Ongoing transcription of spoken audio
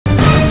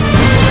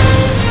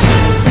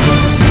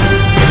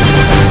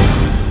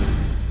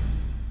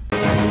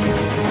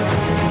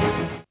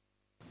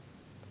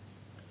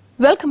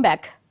Welcome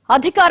back.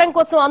 అధికారం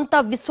కోసం అంతా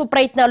విశ్వ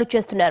ప్రయత్నాలు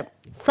చేస్తున్నారు,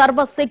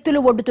 సర్వశక్తులు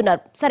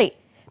ఒడ్డుతున్నారు. సరే,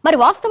 మరి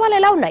వాస్తవాలు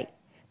ఎలా ఉన్నాయి?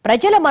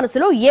 ప్రజల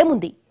మనసులో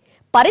ఏముంది?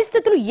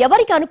 పరిస్థితులు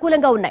ఎవరికి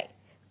అనుకూలంగా ఉన్నాయి?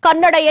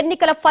 కన్నడ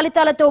ఎన్నికల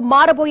ఫలితాలతో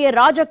మారబోయే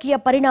రాజకీయ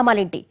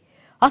పరిణామాలేంటి?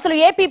 అసలు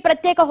ఏపీ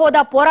ప్రత్యేక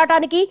హోదా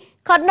పోరాటానికి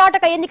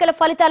కర్ణాటక ఎన్నికల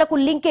ఫలితాలకు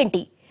లింక్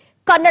ఏంటి?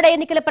 కన్నడ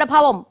ఎన్నికల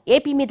ప్రభావం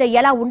ఏపీ మీద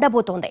ఎలా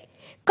ఉండబోతోంది?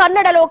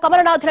 కన్నడలో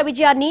కమలనాథుల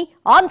విజయాన్ని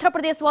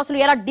ఆంధ్రప్రదేశ్ వాసులు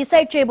ఎలా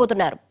డిసైడ్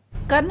చేయబోతున్నారు?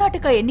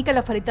 కర్ణాటక ఎన్నికల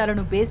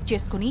ఫలితాలను బేస్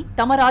చేసుకుని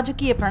తమ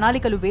రాజకీయ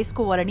ప్రణాళికలు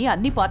వేసుకోవాలని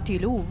అన్ని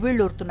పార్టీలు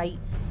ఉవ్విళ్లూరుతున్నాయి.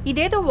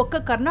 ఇదేదో ఒక్క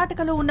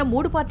కర్ణాటకలో ఉన్న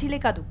 3 పార్టీలే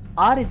కాదు,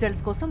 ఆ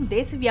రిజల్ట్స్ కోసం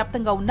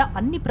దేశవ్యాప్తంగా ఉన్న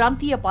అన్ని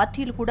ప్రాంతీయ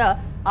పార్టీలు కూడా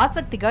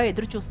ఆసక్తిగా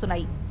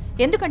ఎదురుచూస్తున్నాయి.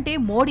 ఎందుకంటే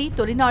మోడీ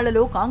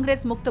తొలినాళ్లలో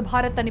కాంగ్రెస్ ముక్త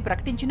భారత్ అని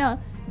ప్రకటించిన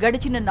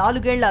గడిచిన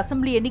 4 ఏళ్ల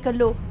అసెంబ్లీ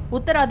ఎన్నికల్లో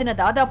ఉత్తరాదిన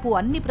దాదాపు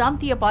అన్ని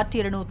ప్రాంతీయ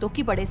పార్టీలను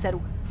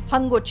తొక్కిపడేశారు.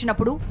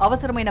 హంగొచ్చినప్పుడు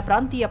అవసరమైన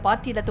ప్రాంతీయ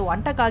పార్టీలతో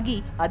అంటకాగి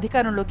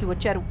అధికారంలోకి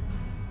వచ్చారు.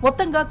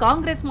 మొత్తంగా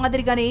కాంగ్రెస్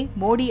మాదిరిగానే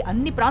మోడీ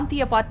అన్ని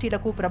ప్రాంతీయ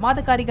పార్టీలకు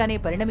ప్రమాదకారిగానే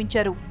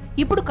పరిణమించారు.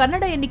 ఇప్పుడు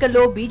కన్నడ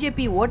ఎన్నికల్లో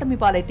బీజేపీ ఓటమి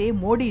పాలైతే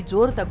మోడీ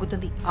జోరు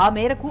తగ్గుతుంది. ఆ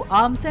మేరకు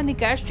ఆ అంశాన్ని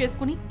క్యాష్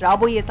చేసుకుని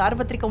రాబోయే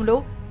సార్వత్రికంలో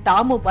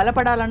తాము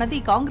బలపడాలన్నది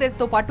కాంగ్రెస్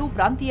తో పాటు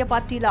ప్రాంతీయ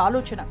పార్టీల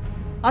ఆలోచన.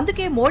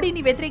 అందుకే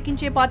మోడీని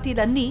వ్యతిరేకించే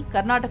పార్టీలన్నీ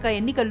కర్ణాటక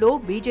ఎన్నికల్లో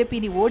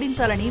బీజేపీని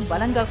ఓడించాలని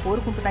బలంగా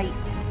కోరుకుంటున్నాయి.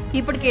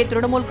 ఇప్పటికే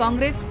తృణమూల్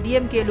కాంగ్రెస్,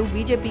 డీఎంకేలు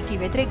బీజేపీకి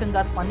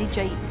వ్యతిరేకంగా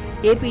స్పందించాయి.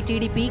 ఏపీ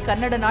టీడీపీ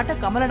కన్నడ నాట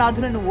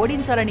కమలనాథులను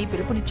ఓడించాలని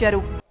పిలుపునిచ్చారు.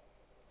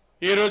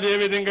 ఈ రోజు ఏ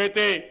విధంగా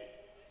అయితే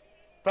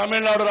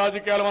తమిళనాడు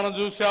రాజకీయాలు మనం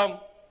చూశాం,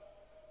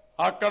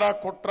 అక్కడ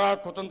కుట్ర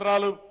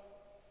కుతంత్రాలు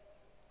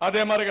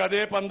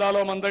అదే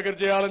పందాలో మన దగ్గర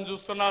చేయాలని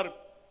చూస్తున్నారు.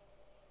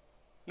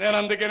 నేను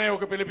అందుకనే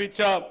ఒక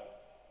పిలిపిచ్చా,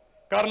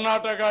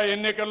 కర్ణాటక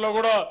ఎన్నికల్లో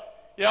కూడా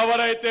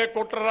ఎవరైతే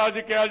కుట్ర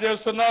రాజకీయాలు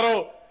చేస్తున్నారో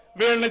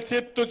వీళ్ళని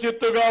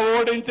చిత్తుగా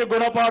ఓడించి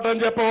గుణపాఠం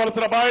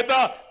చెప్పవలసిన బాధ్యత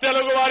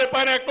తెలుగు వారి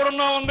పైన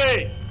ఎక్కడున్నా ఉంది.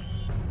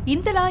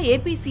 ఇంతలా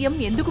ఏపీ సీఎం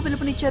ఎందుకు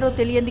పిలుపునిచ్చారో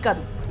తెలియంది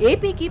కాదు.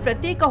 ఏపీకి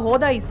ప్రత్యేక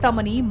హోదా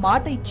ఇస్తామని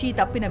మాట ఇచ్చి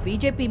తప్పిన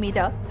బీజేపీ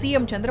మీద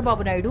సీఎం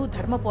చంద్రబాబు నాయుడు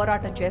ధర్మ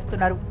పోరాటం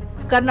చేస్తున్నారు.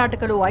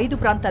 కర్ణాటకలో 5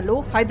 ప్రాంతాల్లో,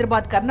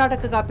 హైదరాబాద్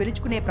కర్ణాటకగా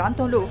పిలుచుకునే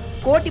ప్రాంతంలో 1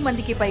 కోటి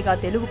మందికి పైగా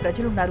తెలుగు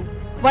ప్రజలున్నారు.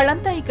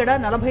 వాళ్లంతా ఇక్కడ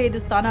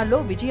 45 స్థానాల్లో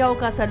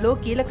విజయావకాశాల్లో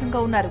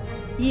కీలకంగా ఉన్నారు.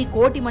 ఈ 1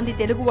 కోటి మంది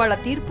తెలుగు వాళ్ల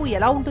తీర్పు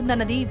ఎలా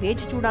ఉంటుందన్నది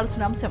వేచి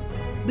చూడాల్సిన అంశం.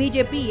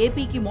 బీజేపీ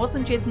ఏపీకి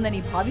మోసం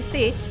చేసిందని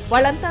భావిస్తే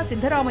వాళ్లంతా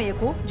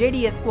సిద్ధరామయ్యకు,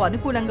 జేడీఎస్ కు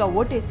అనుకూలంగా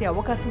ఓటేసే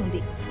అవకాశం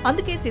ఉంది.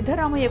 అందుకే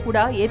సిద్ధరామయ్య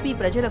కూడా ఏపీ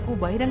ప్రజలకు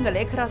బహిరంగ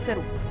లేఖ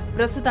రాశారు.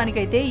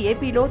 ప్రస్తుతానికైతే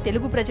ఏపీలో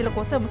తెలుగు ప్రజల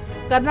కోసం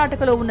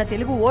కర్ణాటకలో ఉన్న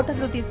తెలుగు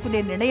ఓటర్లు తీసుకునే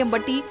నిర్ణయం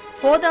బట్టి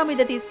హోదా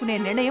మీద తీసుకునే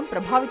నిర్ణయం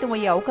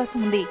ప్రభావితమయ్యే అవకాశం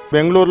ఉంది.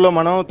 బెంగళూరులో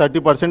మనం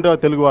 30%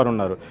 తెలుగు వారు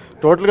ఉన్నారు.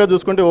 టోటల్గా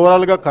చూసుకుంటే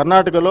ఓవరాల్గా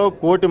కర్ణాటకలో 1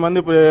 కోటి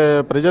మంది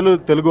ప్రజలు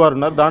తెలుగు వారు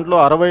ఉన్నారు. దాంట్లో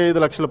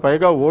 65 లక్షల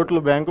పైగా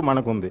ఓట్ల బ్యాంకు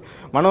మనకుంది.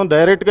 మనం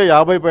డైరెక్ట్గా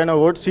 50 పైన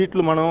ఓటు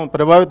సీట్లు మనం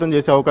ప్రభావితం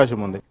చేసే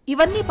అవకాశం ఉంది.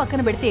 ఇవన్నీ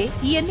పక్కన పెడితే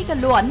ఈ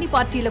ఎన్నికల్లో అన్ని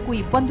పార్టీలకు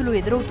ఇబ్బందులు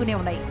ఎదురవుతూనే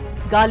ఉన్నాయి.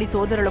 గాలి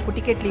సోదరులకు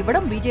టికెట్లు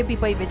ఇవ్వడం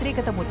బీజేపీపై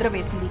వ్యతిరేకత ముద్ర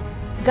వేసింది.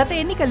 గత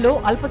ఎన్నికల్లో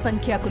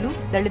అల్పసంఖ్యాకులు,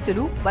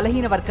 దళితులు,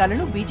 బలహీన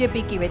వర్గాలను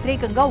బీజేపీకి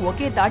వ్యతిరేకంగా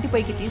ఒకే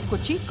తాటిపైకి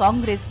తీసుకొచ్చి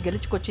కాంగ్రెస్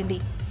గెలుచుకొచ్చింది.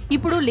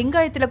 ఇప్పుడు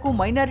లింగాయతులకు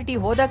మైనారిటీ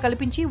హోదా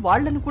కల్పించి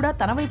వాళ్లను కూడా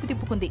తన వైపు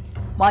తిప్పుకుంది.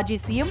 మాజీ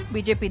సీఎం,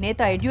 బీజేపీ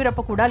నేత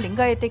యడ్యూరప్ప కూడా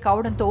లింగాయతే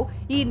కావడంతో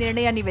ఈ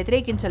నిర్ణయాన్ని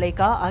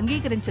వ్యతిరేకించలేక,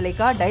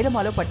 అంగీకరించలేక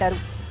డైలమాలో పడ్డారు.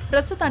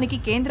 ప్రస్తుతానికి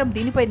కేంద్రం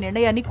దీనిపై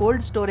నిర్ణయాన్ని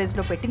కోల్డ్ స్టోరేజ్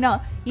లో పెట్టినా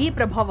ఈ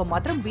ప్రభావం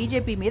మాత్రం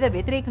బీజేపీ మీద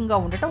వ్యతిరేకంగా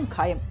ఉండటం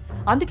ఖాయం.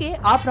 అందుకే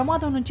ఆ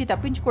ప్రమాదం నుంచి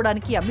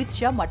తప్పించుకోవడానికి అమిత్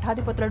షా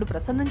మఠాధిపతులను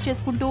ప్రసన్నం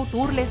చేసుకుంటూ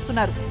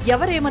టూర్లేస్తున్నారు.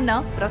 ఎవరేమన్నా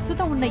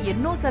ప్రస్తుతం ఉన్న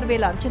ఎన్నో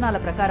సర్వేల అంచనాల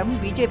ప్రకారం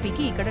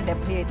బీజేపీకి ఇక్కడ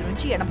 75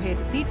 నుంచి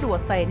 85 సీట్లు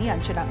వస్తాయని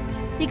అంచనా.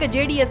 ఇక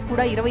జేడీఎస్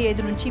కూడా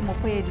 25 నుంచి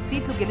 35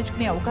 సీట్లు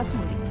గెలుచుకునే అవకాశం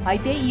ఉంది.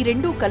 అయితే ఈ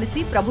రెండూ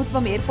కలిసి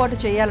ప్రభుత్వం ఏర్పాటు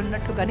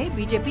చేయాలన్నట్లుగానే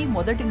బీజేపీ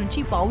మొదటి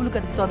నుంచి పావులు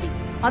కదుపుతోంది.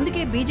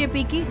 అందుకే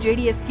బీజేపీకి,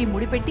 జేడీఎస్ కి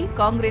ముడిపెట్టి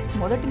కాంగ్రెస్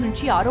మొదటి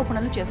నుంచి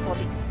ఆరోపణలు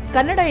చేస్తోంది.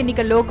 కన్నడ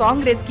ఎన్నికల్లో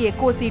కాంగ్రెస్ కి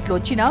ఎక్కువ సీట్లు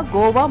వచ్చినా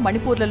గోవా,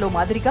 మణిపూర్లలో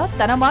మాదిరిగా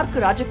తన మార్క్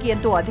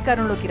రాజకీయంతో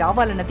అధికారంలోకి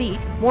రావాలన్నది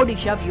మోడీ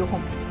షా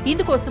వ్యూహం.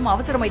 ఇందుకోసం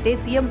అవసరమైతే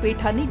సీఎం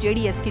పీఠాన్ని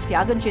జేడీఎస్ కి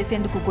త్యాగం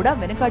చేసేందుకు కూడా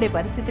వెనకాడే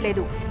పరిస్థితి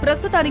లేదు.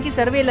 ప్రస్తుతానికి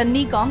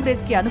సర్వేలన్నీ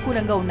కాంగ్రెస్ కి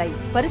అనుకూలంగా ఉన్నాయి.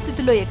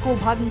 పరిస్థితుల్లో ఎక్కువ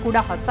భాగం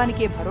కూడా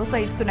హస్తానికే భరోసా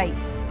ఇస్తున్నాయి.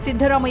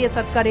 సిద్ధరామయ్య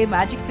సర్కారే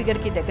మ్యాజిక్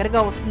ఫిగర్ కి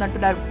దగ్గరగా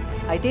వస్తుందంటున్నారు.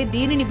 అయితే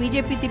దీనిని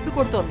బీజేపీ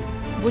తిప్పికొడుతోంది.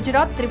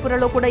 గుజరాత్,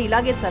 త్రిపురలో కూడా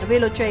ఇలాగే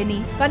సర్వేలొచ్చాయని,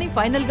 కానీ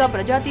ఫైనల్ గా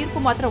ప్రజా తీర్పు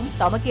మాత్రం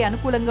తమకే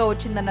అనుకూలంగా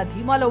వచ్చిందన్న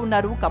ధీమాలో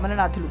ఉన్నారు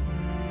కమలనాథులు.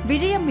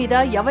 విజయం మీద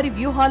ఎవరి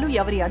వ్యూహాలు,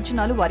 ఎవరి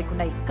అంచనాలు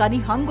వారికున్నాయి. కానీ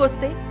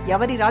హంగొస్తే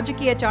ఎవరి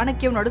రాజకీయ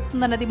చాణక్యం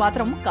నడుస్తుందన్నది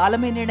మాత్రం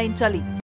కాలమే నిర్ణయించాలి.